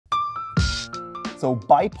So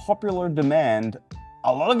by popular demand,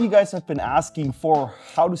 a lot of you guys have been asking for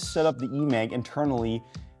how to set up the EMAG internally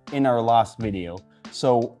in our last video.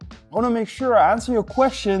 So I want to make sure I answer your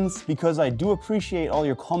questions because I do appreciate all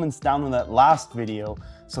your comments down on that last video.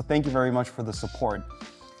 So thank you very much for the support.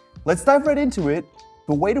 Let's dive right into it.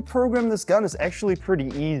 The way to program this gun is actually pretty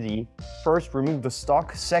easy. First, remove the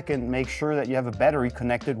stock. Second, make sure that you have a battery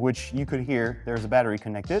connected, which you could hear there's a battery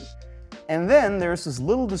connected. And then there's this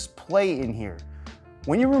little display in here.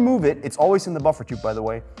 When you remove it, it's always in the buffer tube, by the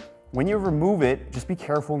way. When you remove it, just be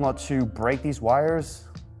careful not to break these wires.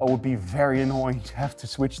 It would be very annoying to have to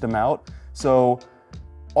switch them out. So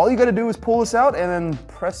all you gotta do is pull this out and then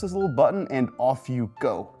press this little button and off you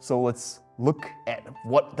go. So let's look at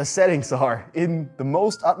what the settings are in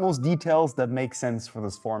the utmost details that make sense for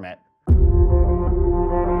this format.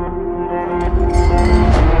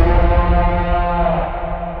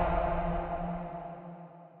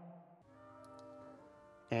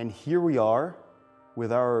 And here we are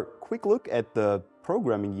with our quick look at the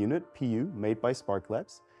programming unit, PU, made by Spark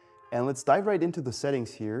Labs. And let's dive right into the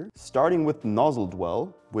settings here, starting with nozzle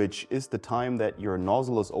dwell, which is the time that your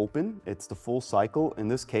nozzle is open. It's the full cycle, in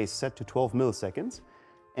this case set to 12 milliseconds.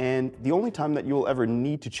 And the only time that you will ever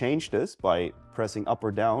need to change this by pressing up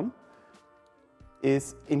or down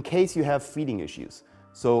is in case you have feeding issues.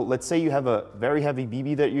 So let's say you have a very heavy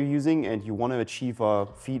BB that you're using and you want to achieve a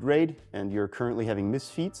feed rate and you're currently having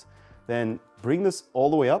misfeeds, then bring this all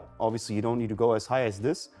the way up. Obviously you don't need to go as high as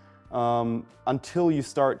this until you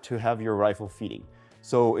start to have your rifle feeding.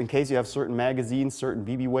 So in case you have certain magazines, certain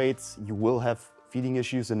BB weights, you will have feeding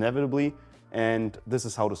issues inevitably, and this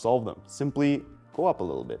is how to solve them. Simply go up a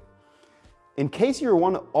little bit. In case you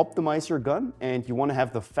want to optimize your gun and you want to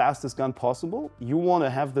have the fastest gun possible, you want to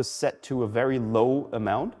have this set to a very low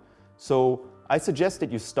amount. So I suggest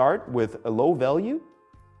that you start with a low value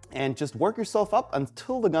and just work yourself up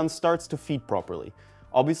until the gun starts to feed properly.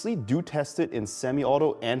 Obviously, do test it in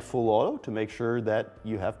semi-auto and full auto to make sure that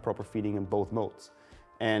you have proper feeding in both modes.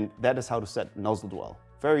 And that is how to set nozzle dwell.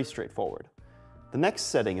 Very straightforward. The next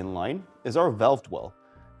setting in line is our valve dwell.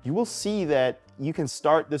 You will see that you can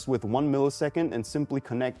start this with 1 millisecond and simply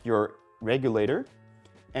connect your regulator.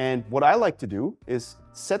 And what I like to do is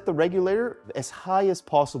set the regulator as high as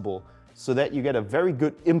possible so that you get a very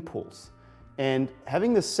good impulse. And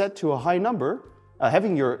having this set to a high number,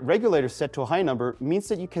 having your regulator set to a high number means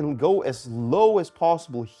that you can go as low as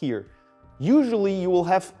possible here. Usually you will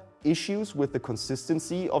have issues with the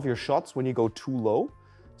consistency of your shots when you go too low.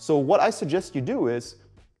 So what I suggest you do is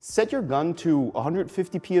set your gun to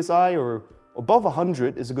 150 PSI or above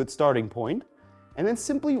 100 is a good starting point. And then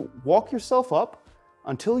simply walk yourself up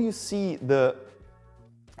until you see the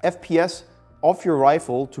FPS of your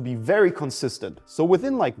rifle to be very consistent. So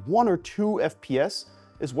within like 1 or 2 FPS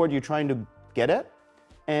is what you're trying to get at.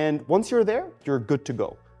 And once you're there, you're good to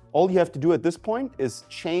go. All you have to do at this point is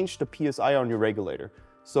change the PSI on your regulator.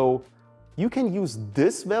 So you can use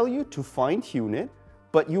this value to fine tune it,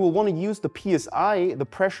 but you will want to use the PSI, the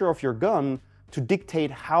pressure of your gun, to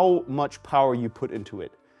dictate how much power you put into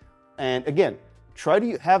it. And again, try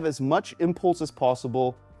to have as much impulse as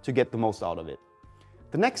possible to get the most out of it.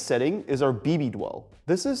 The next setting is our BB dwell.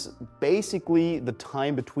 This is basically the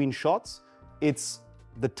time between shots. It's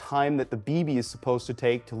the time that the BB is supposed to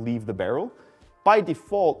take to leave the barrel. By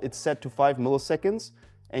default, it's set to 5 milliseconds,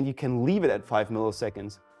 and you can leave it at 5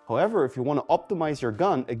 milliseconds. However, if you want to optimize your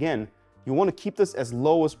gun, again, you want to keep this as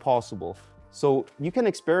low as possible. So you can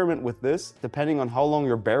experiment with this depending on how long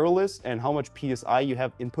your barrel is and how much PSI you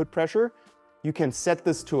have input pressure. You can set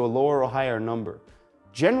this to a lower or higher number.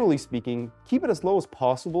 Generally speaking, keep it as low as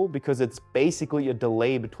possible because it's basically a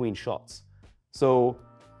delay between shots. So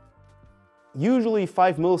usually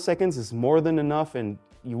 5 milliseconds is more than enough, and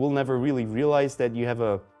you will never really realize that you have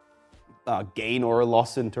a gain or a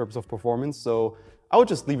loss in terms of performance. So I would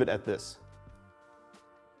just leave it at this.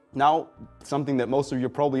 Now, something that most of you are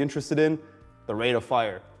probably interested in, the rate of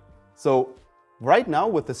fire. So right now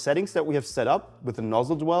with the settings that we have set up with the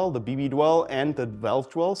nozzle dwell, the BB dwell, and the valve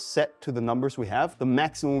dwell set to the numbers we have, the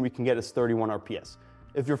maximum we can get is 31 RPS.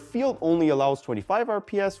 If your field only allows 25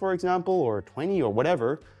 RPS, for example, or 20 or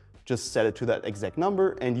whatever, just set it to that exact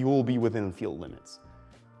number and you will be within field limits.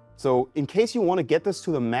 So in case you want to get this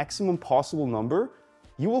to the maximum possible number,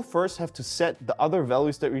 you will first have to set the other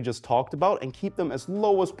values that we just talked about and keep them as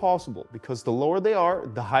low as possible, because the lower they are,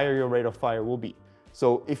 the higher your rate of fire will be.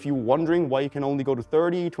 So if you're wondering why you can only go to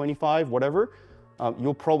 30, 25, whatever,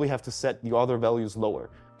 you'll probably have to set the other values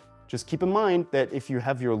lower. Just keep in mind that if you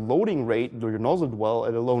have your loading rate or your nozzle dwell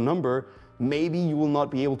at a low number, maybe you will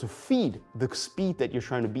not be able to feed the speed that you're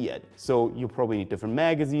trying to be at. So you'll probably need different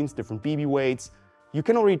magazines, different BB weights, you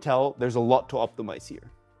can already tell there's a lot to optimize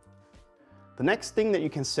here. The next thing that you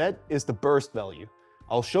can set is the burst value.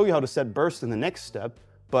 I'll show you how to set burst in the next step,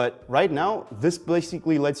 but right now, this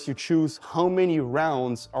basically lets you choose how many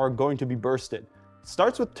rounds are going to be bursted.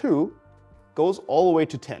 Starts with 2, goes all the way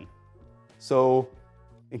to 10. So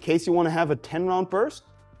in case you want to have a 10-round burst,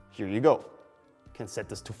 here you go. You can set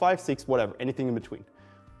this to 5, 6, whatever, anything in between.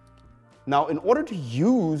 Now, in order to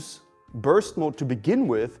use burst mode to begin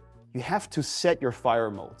with, you have to set your fire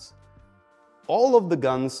modes. All of the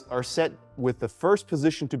guns are set with the first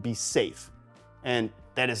position to be safe. And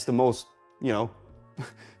that is the most,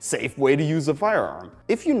 safe way to use a firearm.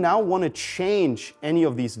 If you now want to change any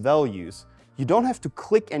of these values, you don't have to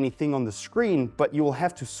click anything on the screen, but you will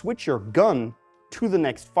have to switch your gun to the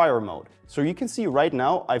next fire mode. So you can see right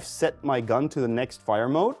now, I've set my gun to the next fire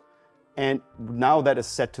mode, and now that is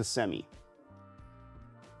set to semi.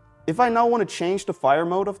 If I now want to change the fire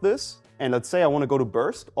mode of this, and let's say I want to go to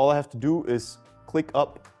burst, all I have to do is click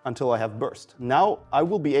up until I have burst. Now I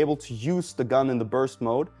will be able to use the gun in the burst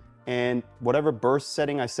mode, and whatever burst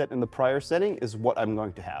setting I set in the prior setting is what I'm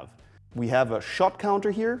going to have. We have a shot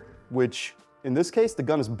counter here, which in this case, the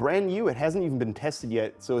gun is brand new. It hasn't even been tested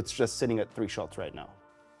yet, so it's just sitting at 3 shots right now.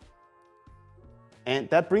 And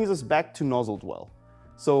that brings us back to nozzle dwell.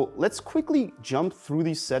 So let's quickly jump through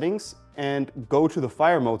these settings and go to the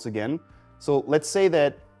fire modes again. So let's say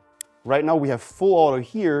that right now we have full auto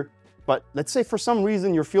here, but let's say for some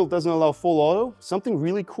reason your field doesn't allow full auto. Something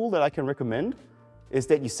really cool that I can recommend is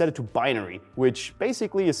that you set it to binary, which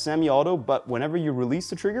basically is semi-auto, but whenever you release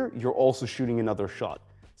the trigger, you're also shooting another shot.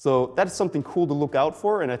 So that's something cool to look out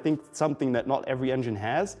for, and I think something that not every engine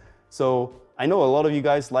has. So I know a lot of you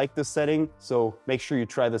guys like this setting, so make sure you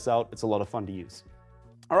try this out. It's a lot of fun to use.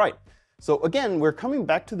 All right, so again, we're coming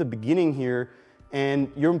back to the beginning here, and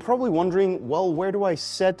you're probably wondering, well, where do I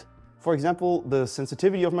set, for example, the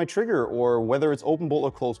sensitivity of my trigger, or whether it's open bolt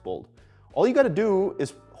or closed bolt? All you gotta do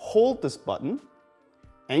is hold this button,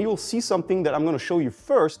 and you'll see something that I'm gonna show you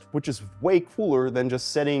first, which is way cooler than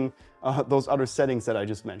just setting those other settings that I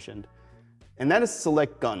just mentioned. And that is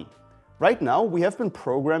select gun. Right now, we have been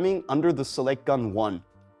programming under the select gun 1,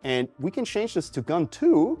 and we can change this to gun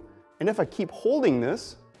 2, and if I keep holding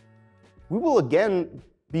this, we will again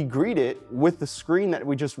be greeted with the screen that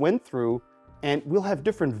we just went through, and we'll have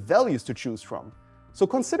different values to choose from. So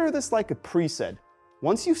consider this like a preset.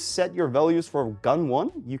 Once you set your values for gun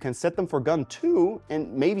 1, you can set them for gun 2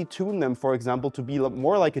 and maybe tune them, for example, to be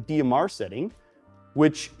more like a DMR setting,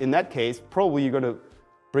 which in that case, probably you're gonna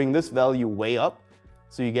bring this value way up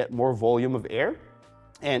so you get more volume of air.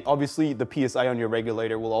 And obviously the PSI on your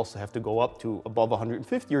regulator will also have to go up to above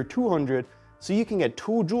 150 or 200 so you can get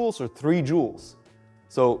 2 joules or 3 joules.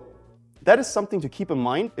 So that is something to keep in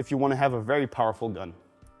mind if you want to have a very powerful gun.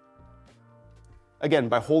 Again,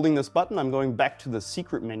 by holding this button, I'm going back to the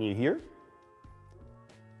secret menu here.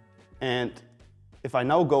 And if I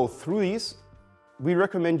now go through these, we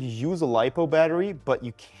recommend you use a LiPo battery, but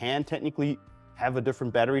you can technically have a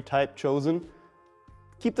different battery type chosen.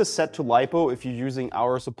 Keep this set to LiPo if you're using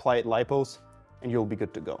our supplied LiPos, and you'll be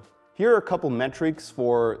good to go. Here are a couple metrics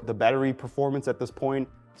for the battery performance at this point.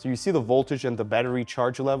 So you see the voltage and the battery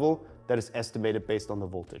charge level that is estimated based on the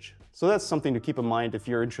voltage. So that's something to keep in mind if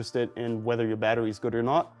you're interested in whether your battery is good or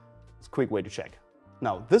not. It's a quick way to check.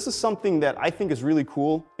 Now, this is something that I think is really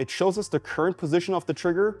cool. It shows us the current position of the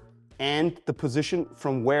trigger and the position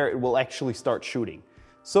from where it will actually start shooting.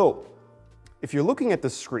 So if you're looking at the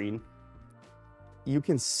screen, you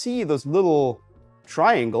can see this little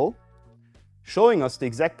triangle showing us the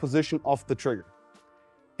exact position of the trigger.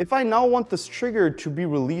 If I now want this trigger to be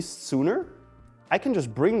released sooner, I can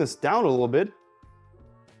just bring this down a little bit,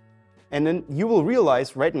 and then you will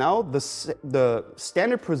realize right now the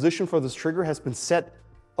standard position for this trigger has been set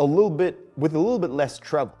with a little bit less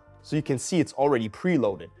treble. So you can see it's already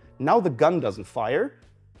preloaded. Now the gun doesn't fire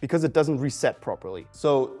because it doesn't reset properly.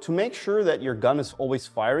 So to make sure that your gun is always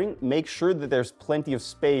firing, make sure that there's plenty of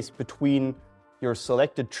space between your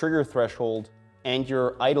selected trigger threshold and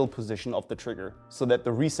your idle position of the trigger so that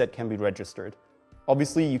the reset can be registered.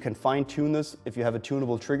 Obviously, you can fine tune this. If you have a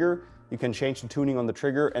tunable trigger, you can change the tuning on the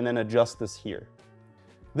trigger and then adjust this here.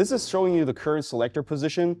 This is showing you the current selector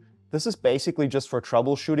position. This is basically just for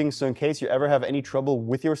troubleshooting. So in case you ever have any trouble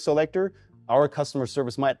with your selector, our customer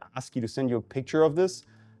service might ask you to send you a picture of this.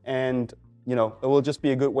 And it will just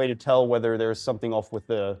be a good way to tell whether there's something off with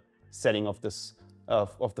the setting of this,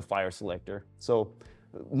 of the fire selector. So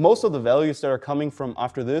most of the values that are coming from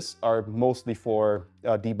after this are mostly for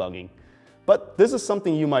debugging. But this is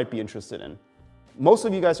something you might be interested in. Most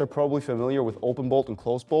of you guys are probably familiar with open bolt and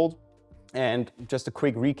closed bolt. And just a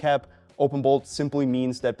quick recap, Open bolt simply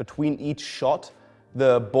means that between each shot,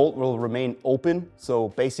 the bolt will remain open. So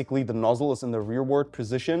basically the nozzle is in the rearward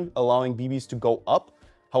position, allowing BBs to go up.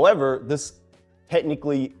 However, this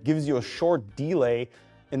technically gives you a short delay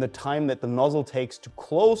in the time that the nozzle takes to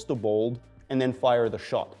close the bolt and then fire the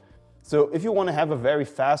shot. So if you want to have a very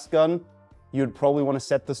fast gun, you'd probably want to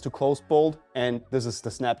set this to close bolt, and this is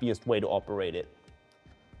the snappiest way to operate it.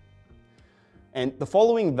 And the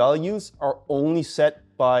following values are only set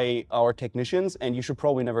by our technicians, and you should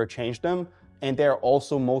probably never change them. And they're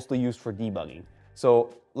also mostly used for debugging.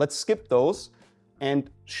 So let's skip those and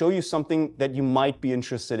show you something that you might be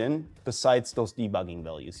interested in besides those debugging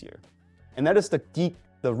values here. And that is the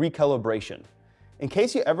recalibration. In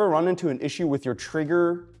case you ever run into an issue with your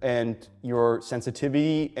trigger and your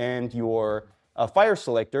sensitivity and your fire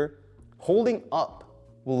selector, holding up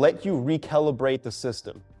will let you recalibrate the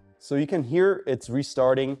system. So you can hear it's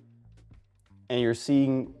restarting and you're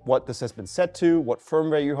seeing what this has been set to, what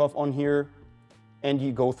firmware you have on here, and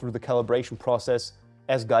you go through the calibration process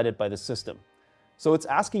as guided by the system. So it's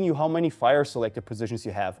asking you how many fire selector positions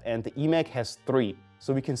you have, and the EMAG has 3.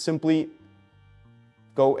 So we can simply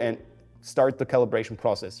go and start the calibration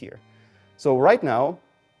process here. So right now,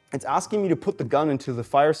 it's asking me to put the gun into the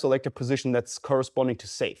fire selector position that's corresponding to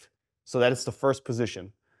safe. So that is the first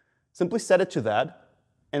position. Simply set it to that,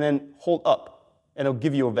 and then hold up, and it'll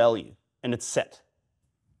give you a value, and it's set.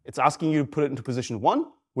 It's asking you to put it into position 1,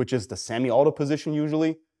 which is the semi-auto position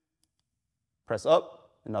usually. Press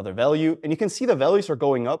up, another value, and you can see the values are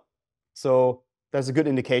going up. So that's a good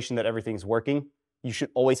indication that everything's working. You should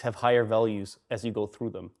always have higher values as you go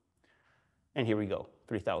through them. And here we go,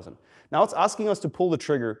 3000. Now it's asking us to pull the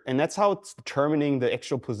trigger, and that's how it's determining the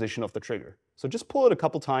actual position of the trigger. So just pull it a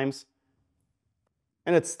couple times,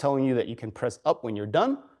 and it's telling you that you can press up when you're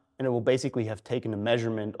done, and it will basically have taken a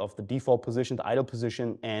measurement of the default position, the idle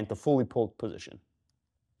position, and the fully pulled position.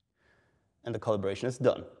 And the calibration is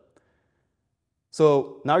done.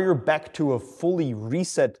 So now you're back to a fully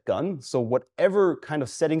reset gun. So whatever kind of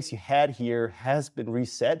settings you had here has been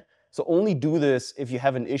reset. So only do this if you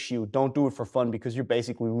have an issue. Don't do it for fun because you're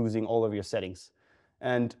basically losing all of your settings.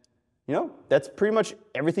 And you know, that's pretty much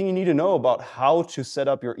everything you need to know about how to set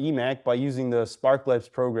up your EMAG by using the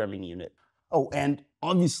SparkLabs programming unit. Oh, and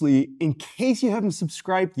obviously, in case you haven't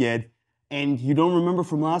subscribed yet and you don't remember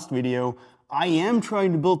from last video, I am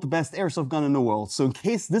trying to build the best airsoft gun in the world. So in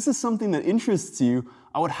case this is something that interests you,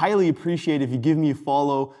 I would highly appreciate if you give me a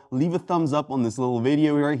follow, leave a thumbs up on this little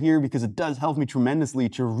video right here because it does help me tremendously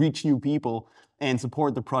to reach new people and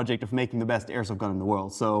support the project of making the best airsoft gun in the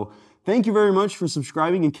world. So thank you very much for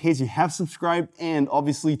subscribing in case you have subscribed, and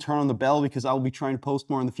obviously turn on the bell because I'll be trying to post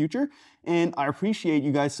more in the future. And I appreciate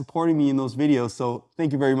you guys supporting me in those videos. So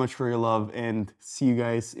thank you very much for your love, and see you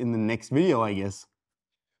guys in the next video, I guess.